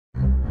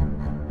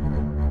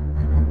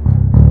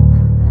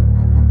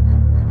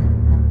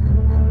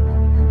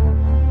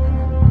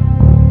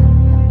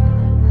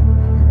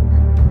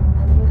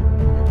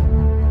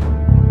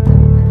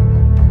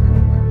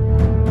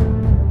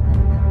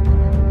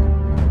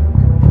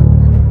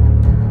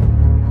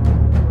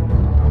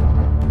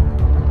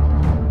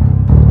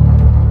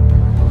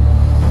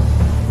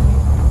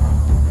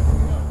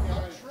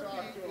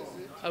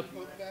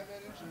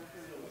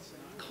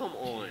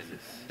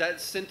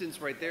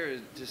sentence right there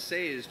to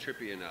say is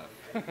trippy enough.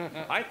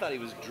 I thought he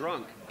was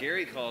drunk.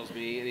 Gary calls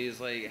me and he's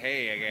like,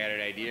 "Hey, I got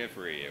an idea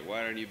for you.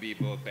 Why don't you be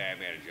both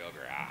Batman and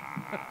Joker?"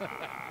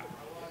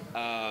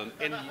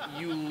 And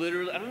you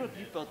literally, I don't know if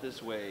you felt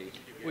this way.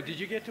 Well, did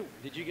you get to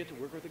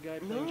work with a guy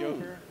playing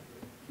Joker?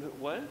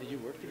 What? Did you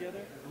work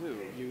together? Who?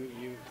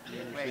 You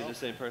He's the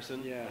same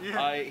person? Yeah.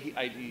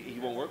 He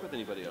won't work with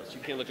anybody else.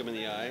 You can't look him in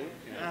the eye.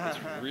 It's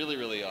really,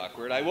 really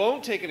awkward. I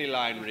won't take any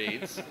line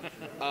reads.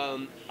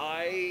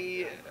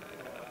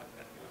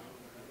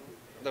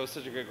 That was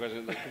such a great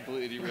question. That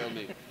completely derailed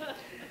me.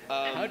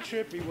 How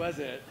trippy was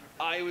it?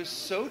 I was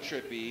so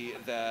trippy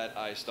that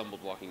I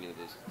stumbled walking into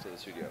the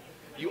studio.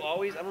 You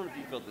always, I don't know if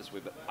you felt this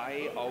way, but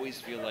I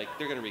always feel like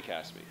they're going to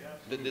recast me.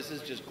 That this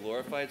is just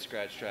glorified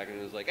scratch track, and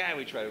it was like,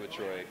 we tried it with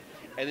Troy.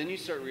 And then you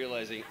start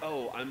realizing,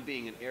 I'm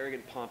being an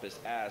arrogant, pompous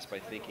ass by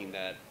thinking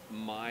that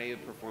my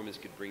performance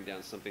could bring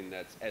down something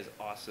that's as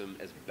awesome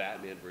as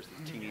Batman versus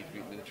Teenage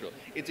Mutant Ninja Turtles.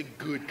 It's a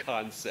good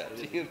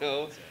concept, you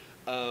know?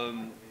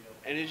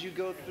 And as you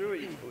go through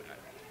it,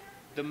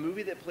 the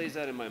movie that plays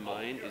out in my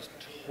mind is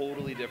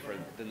totally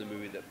different than the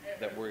movie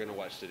that we're going to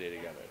watch today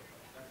together.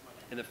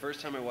 And the first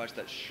time I watched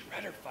that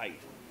Shredder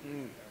fight,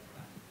 I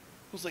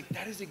was like,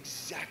 that is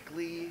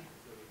exactly,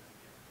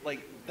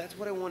 like, that's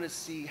what I want to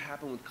see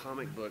happen with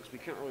comic books. We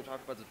can't really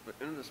talk about this, but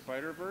Into the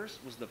Spider-Verse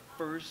was the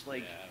first,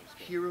 like,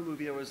 hero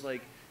movie I was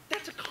like,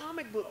 that's a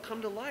comic book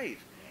come to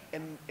life.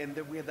 And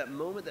then we have that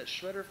moment, that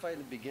Shredder fight in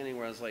the beginning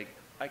where I was like,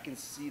 I can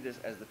see this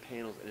as the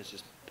panels and it's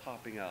just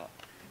popping out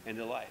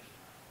into life.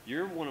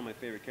 You're one of my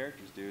favorite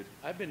characters, dude.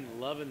 I've been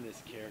loving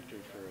this character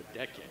for a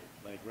decade.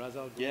 Like Ra's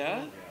al Ghul.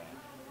 Yeah?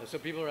 So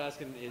people are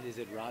asking, is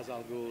it Ra's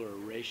al Ghul or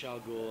Ra's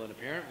al Ghul? And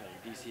apparently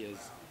DC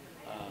has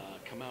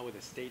come out with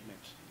a statement.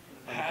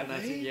 Have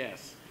they?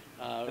 Yes.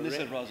 And they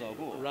said Ra's al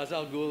Ghul. Ra's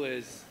al Ghul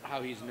is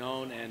how he's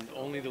known, and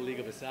only the League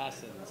of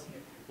Assassins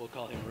will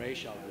call him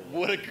Ra's al Ghul.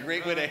 What a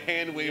great way to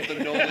hand wave the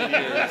Nolan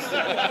years.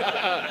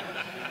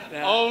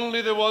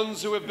 Only the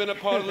ones who have been a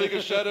part of League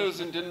of Shadows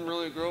and didn't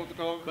really grow up the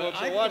comic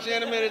books or watch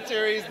animated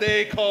series,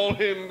 they call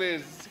him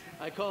this.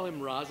 I call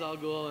him Ra's al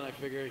Ghul, and I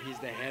figure he's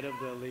the head of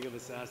the League of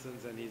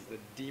Assassins, and he's the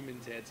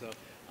demon's head, so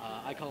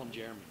I call him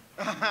Jeremy.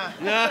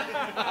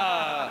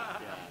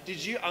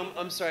 Did you?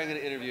 I'm sorry. I'm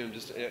going to interview him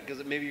just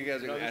because maybe you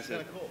guys are going to ask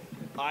that. Cool.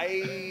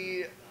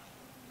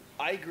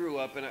 I grew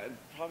up, and I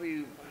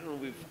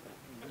don't know.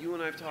 You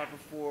and I have talked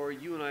before.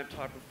 You and I have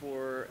talked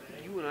before.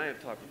 You and I have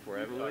talked before,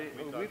 haven't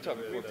we? We've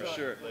talked before for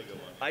sure.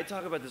 I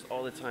talk about this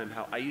all the time.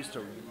 How I used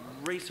to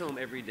race home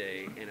every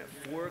day, and at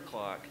 4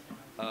 o'clock,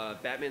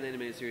 Batman the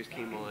Animated Series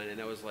came on,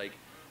 and I was like,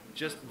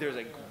 there's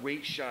a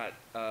great shot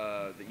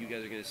that you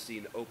guys are going to see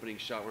in the opening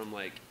shot where I'm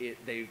like,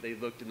 they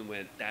looked and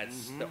went,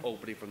 that's the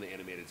opening from the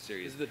animated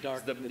series. This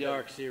is the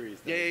dark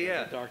series.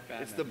 Yeah. The dark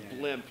Batman. It's the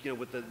blimp, you know,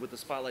 with the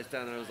spotlights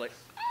down, and I was like,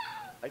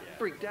 I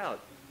freaked out.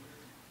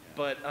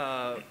 But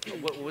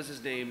what was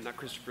his name? Not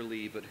Christopher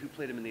Lee, but who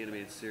played him in the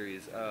animated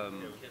series?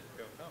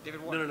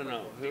 David Warner.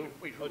 No. Who?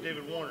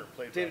 David Warner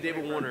played.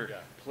 David Warner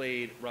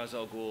played Ra's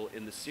al Ghul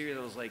in the series.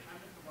 I was like,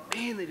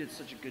 man, they did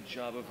such a good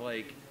job of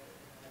like,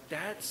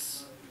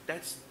 that's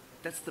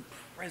the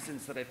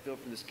presence that I feel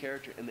from this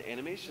character, and the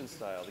animation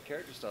style, the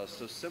character style is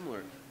so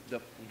similar.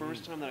 The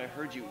first time that I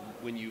heard you,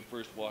 when you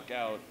first walk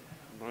out,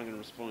 I'm not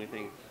going to spoil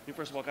anything. When you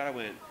first walk out, I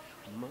went,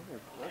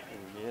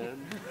 motherfucker, man.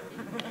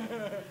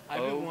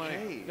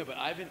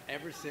 I've been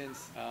ever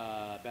since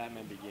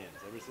Batman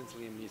Begins. Ever since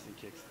Liam Neeson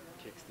kicks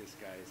this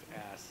guy's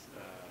ass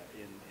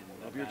in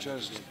Up your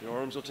chest. Your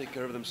arms will take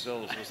care of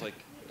themselves. I was like,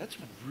 that's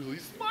really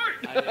smart.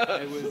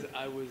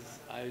 I was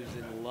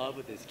in love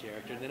with this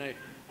character,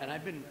 and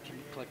I've been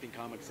collecting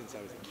comics since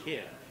I was a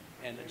kid.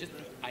 And just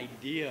the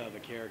idea of a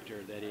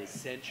character that is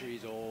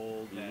centuries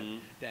old,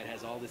 that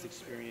has all this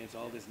experience,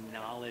 all this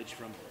knowledge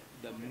from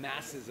the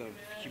masses of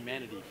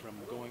humanity, from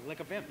going like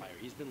a vampire.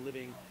 He's been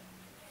living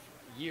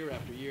year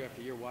after year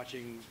after year,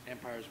 watching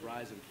empires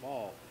rise and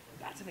fall.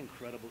 That's an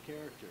incredible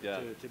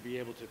character to be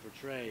able to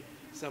portray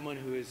someone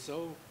who is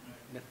so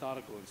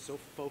methodical and so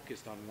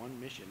focused on one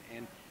mission.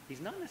 And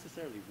he's not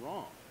necessarily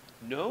wrong.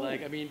 No.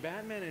 Like, I mean,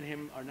 Batman and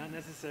him are not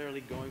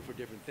necessarily going for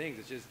different things.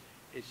 It's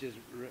just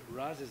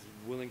Ra's is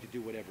willing to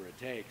do whatever it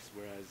takes,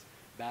 whereas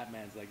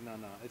Batman's like, no.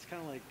 It's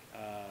kind of like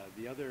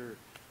the other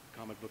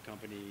comic book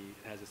company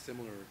has a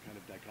similar kind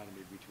of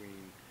dichotomy between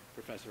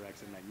Professor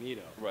X and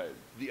Magneto. Right,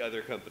 the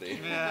other company.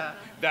 Yeah.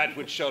 That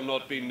which shall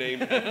not be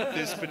named at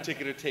this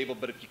particular table,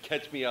 but if you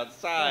catch me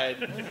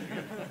outside.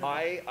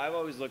 I've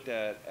always looked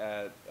at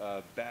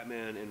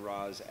Batman and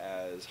Ra's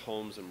as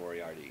Holmes and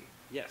Moriarty.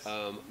 Yes.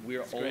 We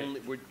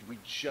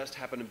just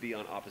happen to be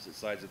on opposite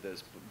sides of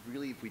this, but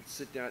really if we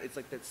sit down, it's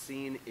like that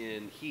scene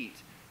in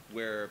Heat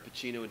where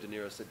Pacino and De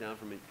Niro sit down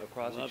from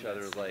across each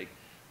other, like,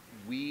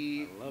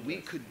 we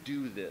could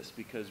do this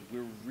because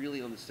we're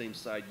really on the same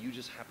side. You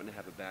just happen to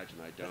have a badge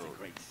and I don't. That's a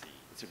great scene.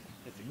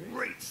 It's a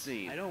great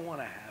scene. I don't want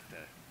to have to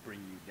bring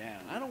you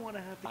down. I don't want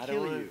to have to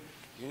kill you.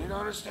 You don't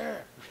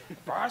understand.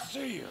 If I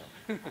see you,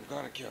 I'm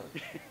gonna kill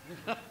you.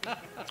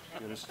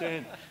 You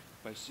understand?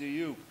 If I see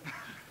you.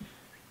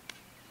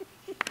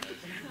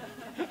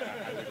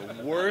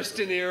 Worst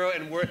De Niro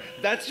and worst.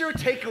 That's your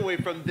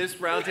takeaway from this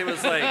roundtable.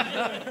 It's like,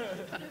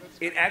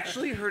 it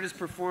actually hurt his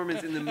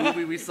performance in the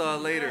movie we saw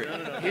later.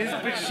 His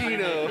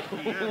Pacino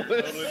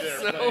was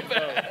so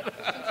bad.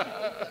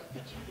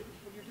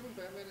 When you're doing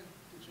Batman and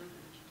the Joker,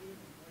 did you do it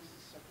twice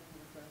the second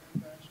with Batman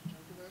batch and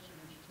Joker batch, or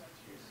did you talk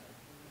to yourself?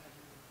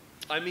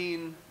 I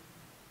mean,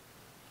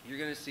 you're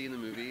gonna see in the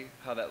movie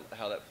how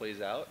that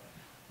plays out.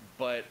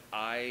 But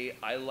I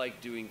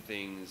like doing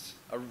things.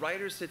 A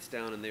writer sits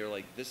down and they're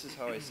like, this is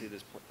how I see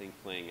this thing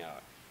playing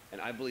out. And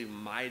I believe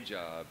my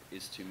job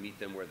is to meet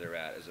them where they're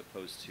at, as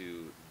opposed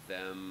to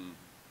them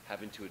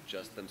having to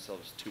adjust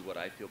themselves to what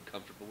I feel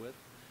comfortable with.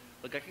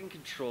 Like, I can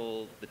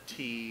control the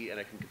tea and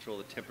I can control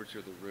the temperature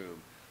of the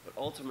room, but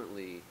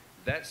ultimately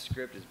that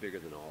script is bigger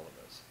than all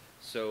of us.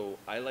 So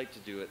I like to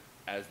do it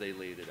as they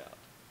laid it out.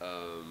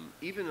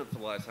 Even if a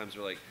lot of times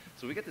we're like,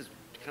 so we get this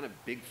kind of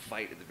big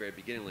fight at the very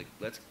beginning, like,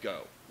 let's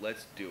go,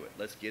 let's do it,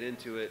 let's get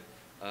into it.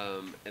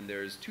 And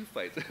there's 2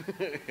 fights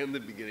in the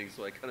beginning,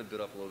 so I kind of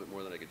bit off a little bit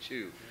more than I could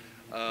chew.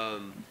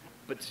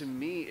 But to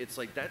me, it's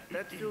like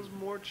that feels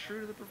more true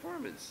to the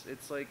performance.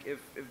 It's like,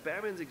 if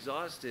Batman's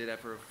exhausted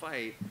after a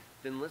fight,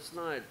 then let's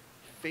not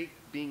fake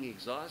being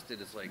exhausted.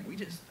 It's like,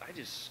 I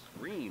just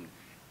screamed.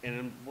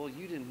 And well,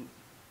 you didn't,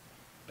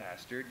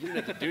 bastard. You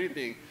didn't have to do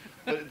anything.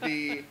 But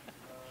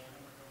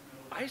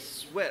I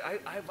sweat.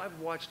 I've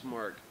watched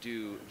Mark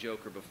do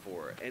Joker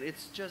before, and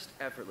it's just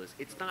effortless.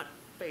 It's not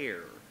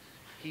fair.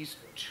 He's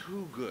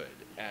too good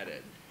at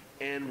it.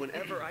 And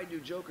whenever I do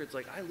Joker, it's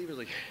like, I leave it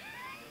like,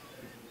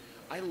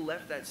 I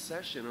left that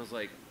session, I was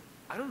like,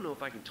 I don't know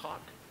if I can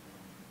talk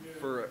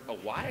for a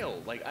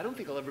while. Like, I don't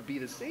think I'll ever be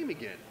the same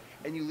again.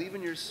 And you leave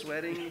and you're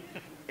sweating,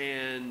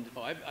 and...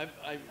 Oh,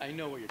 I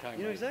know what you're talking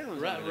You know about. exactly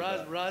what I'm talking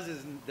about. Roz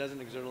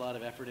doesn't exert a lot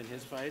of effort in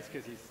his fights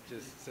because he's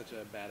just such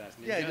a badass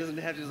ninja. Yeah, he doesn't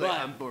have to, But like,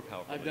 I'm more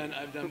powerful. I've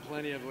done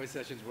plenty of voice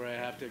sessions where I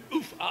have to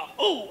oof, ah,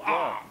 oh,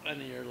 ah, and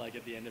then you're like,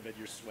 at the end of it,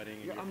 you're sweating.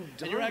 And,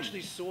 and you're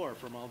actually sore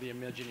from all the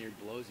imaginary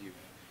blows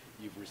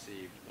you've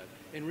received. But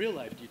in real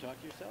life, do you talk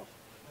to yourself?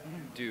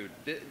 Dude,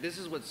 this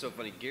is what's so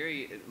funny.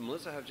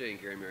 Melissa Hovjay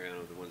and Gary Mariano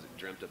are the ones that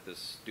dreamt up this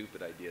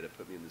stupid idea to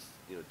put me in this,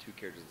 2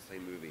 characters in the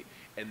same movie.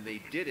 And they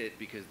did it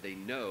because they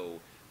know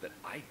that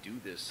I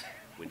do this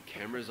when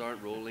cameras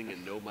aren't rolling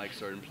and no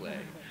mics are in play.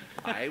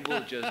 I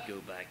will just go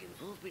back and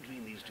forth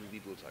between these 2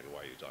 people talking.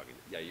 Why are you talking?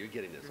 Yeah, you're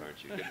getting this,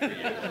 aren't you? Good for you.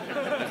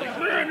 It's like,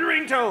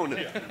 ringtone!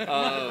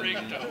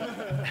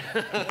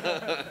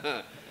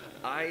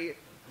 Ringtone.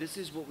 This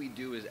is what we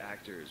do as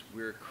actors.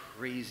 We're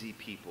crazy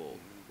people.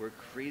 We're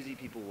crazy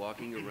people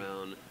walking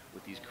around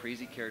with these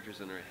crazy characters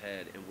in our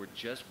head, and we're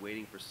just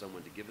waiting for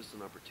someone to give us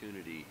an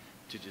opportunity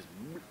to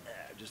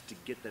just to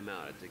get them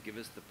out, to give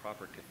us the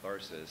proper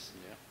catharsis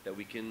that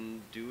we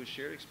can do a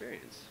shared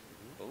experience.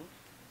 Boom.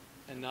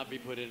 And not be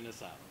put in an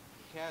asylum.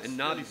 Cass, And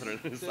not be put in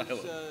an asylum.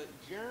 Does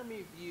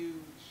Jeremy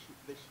view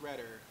the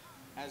Shredder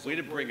as Way a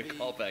to bring a worthy...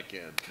 call back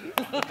in.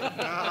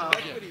 That's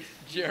what he's...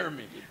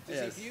 Jeremy.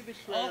 Does he view the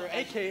Shredder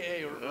as,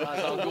 a.k.a. Ra's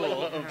al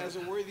Ghul. as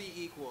a worthy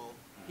equal?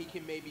 He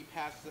can maybe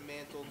pass the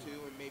mantle to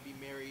and maybe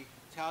marry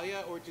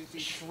Talia, or does he...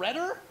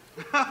 Shredder?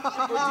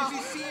 Or does he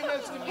see him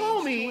as the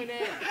means to an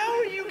end? How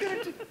are you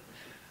going to...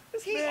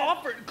 He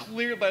offered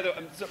clear, by the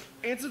way. So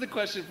answer the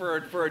question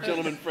for our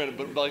gentleman friend,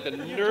 but like the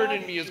nerd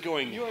in me is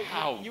going,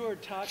 how You are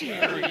talking.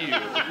 dare you?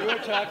 You are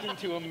talking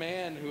to a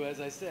man who,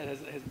 as I said,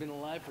 has been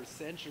alive for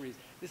centuries.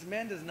 This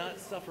man does not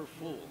suffer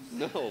fools.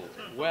 No.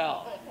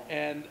 Well,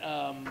 and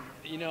I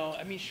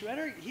mean,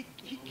 Shredder, he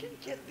can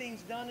get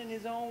things done in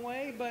his own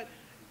way, but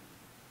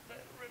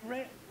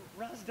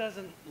Roz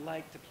doesn't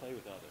like to play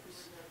with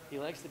others. He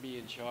likes to be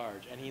in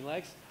charge, and he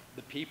likes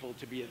the people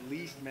to be at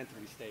least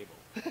mentally stable.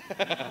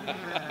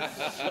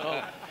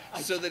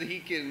 So that he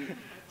can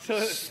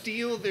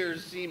steal their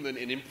semen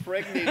and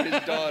impregnate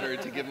his daughter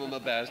to give him a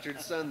bastard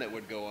son that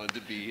would go on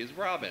to be his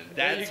Robin.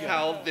 That's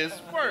how this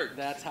works.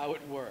 That's how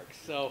it works.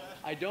 So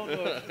I don't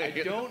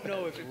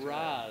know if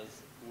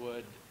Roz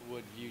would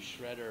view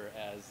Shredder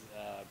as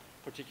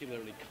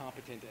particularly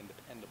competent and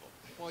dependable.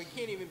 Well, he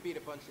can't even beat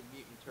a bunch of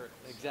mutant turtles.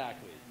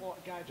 Exactly. Well,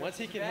 guy Once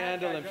he dresses can bad,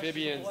 handle guy dresses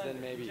amphibians, blender.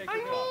 then maybe. Check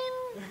it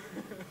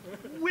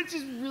out. Which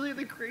is really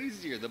the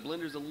crazier. The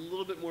blender's a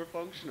little bit more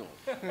functional.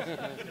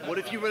 What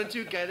if you run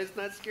into a guy that's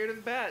not scared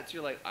of bats?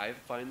 You're like, I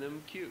find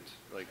them cute.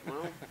 Like,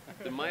 well,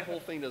 then my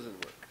whole thing doesn't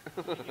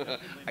work.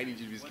 I need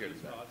you to be scared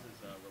of bats.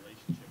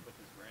 Relationship with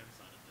his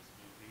grandson in this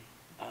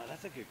movie?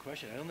 That's a good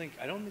question.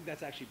 I don't think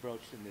that's actually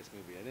broached in this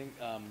movie. I think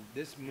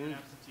this movie.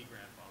 Absentee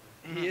grandfather.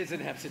 He is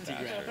an absentee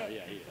grandfather.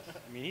 Yeah, he is.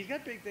 I mean, he's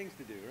got big things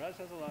to do. Roz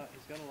has a lot.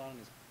 He's got a lot on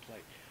his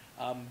plate.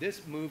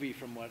 This movie,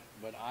 from what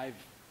I've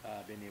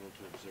been able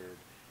to observe,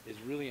 is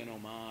really an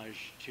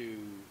homage to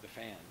the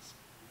fans.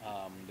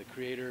 The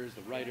creators,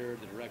 the writer,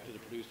 the director, the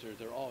producers,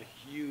 they're all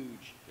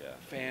huge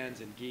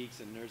fans and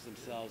geeks and nerds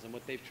themselves. And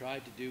what they've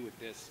tried to do with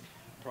this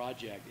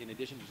project, in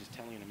addition to just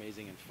telling an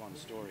amazing and fun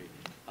story,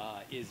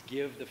 is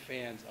give the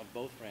fans of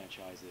both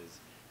franchises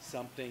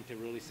something to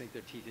really sink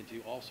their teeth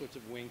into, all sorts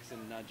of winks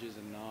and nudges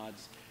and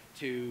nods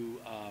to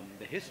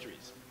the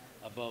histories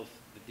both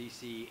the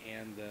DC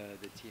and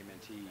the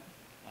TMNT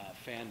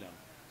fandom.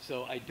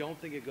 So I don't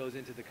think it goes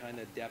into the kind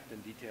of depth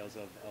and details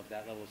of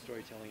that level of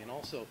storytelling. And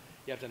also,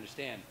 you have to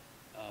understand,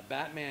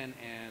 Batman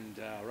and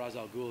Ra's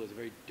al Ghul is a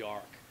very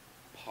dark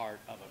part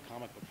of a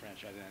comic book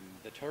franchise, and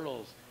the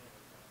Turtles,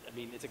 I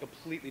mean, it's a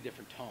completely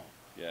different tone.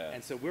 Yeah.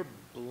 And so we're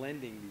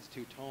blending these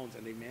two tones,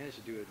 and they managed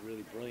to do it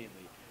really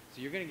brilliantly.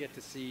 So you're going to get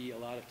to see a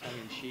lot of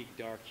tongue-in-cheek,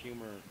 dark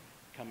humor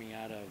coming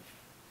out of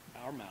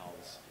our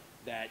mouths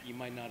that you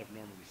might not have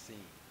normally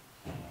seen,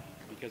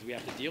 because we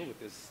have to deal with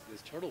this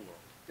turtle world.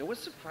 And what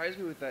surprised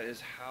me with that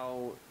is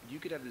how you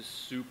could have this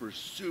super,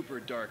 super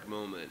dark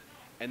moment,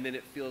 and then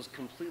it feels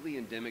completely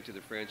endemic to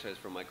the franchise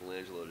for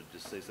Michelangelo to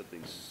just say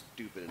something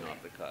stupid and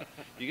off the cuff.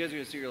 You guys are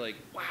going to see, you're like,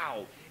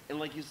 wow. And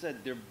like you said,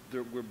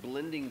 we're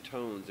blending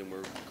tones, and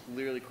we're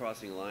clearly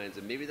crossing lines,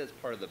 and maybe that's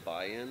part of the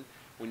buy-in.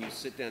 When you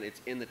sit down,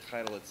 it's in the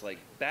title, it's like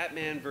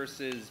Batman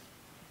versus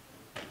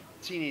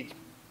Teenage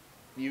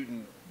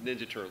Mutant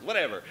Ninja Turtles,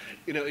 whatever.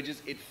 You know,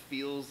 it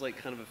feels like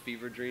kind of a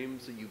fever dream,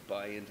 so you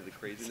buy into the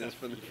craziness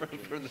from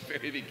the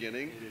very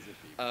beginning. It is a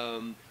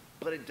fever.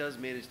 But it does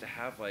manage to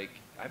have, like,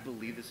 I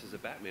believe this is a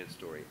Batman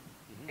story,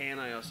 and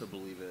I also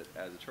believe it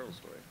as a Turtle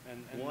story.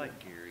 And What,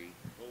 Gary?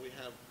 Well, we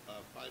have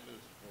 5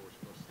 minutes before we're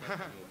supposed to start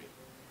the movie.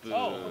 Boo.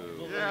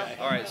 Oh, yeah.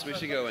 All right, so we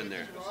should go in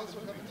there. You also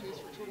have a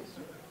taste for turtle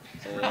soup.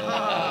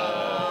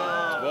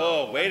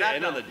 Whoa, way to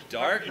end on the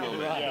dark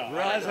moment.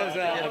 Raz has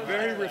a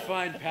very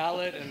refined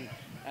palate,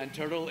 and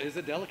turtle is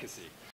a delicacy.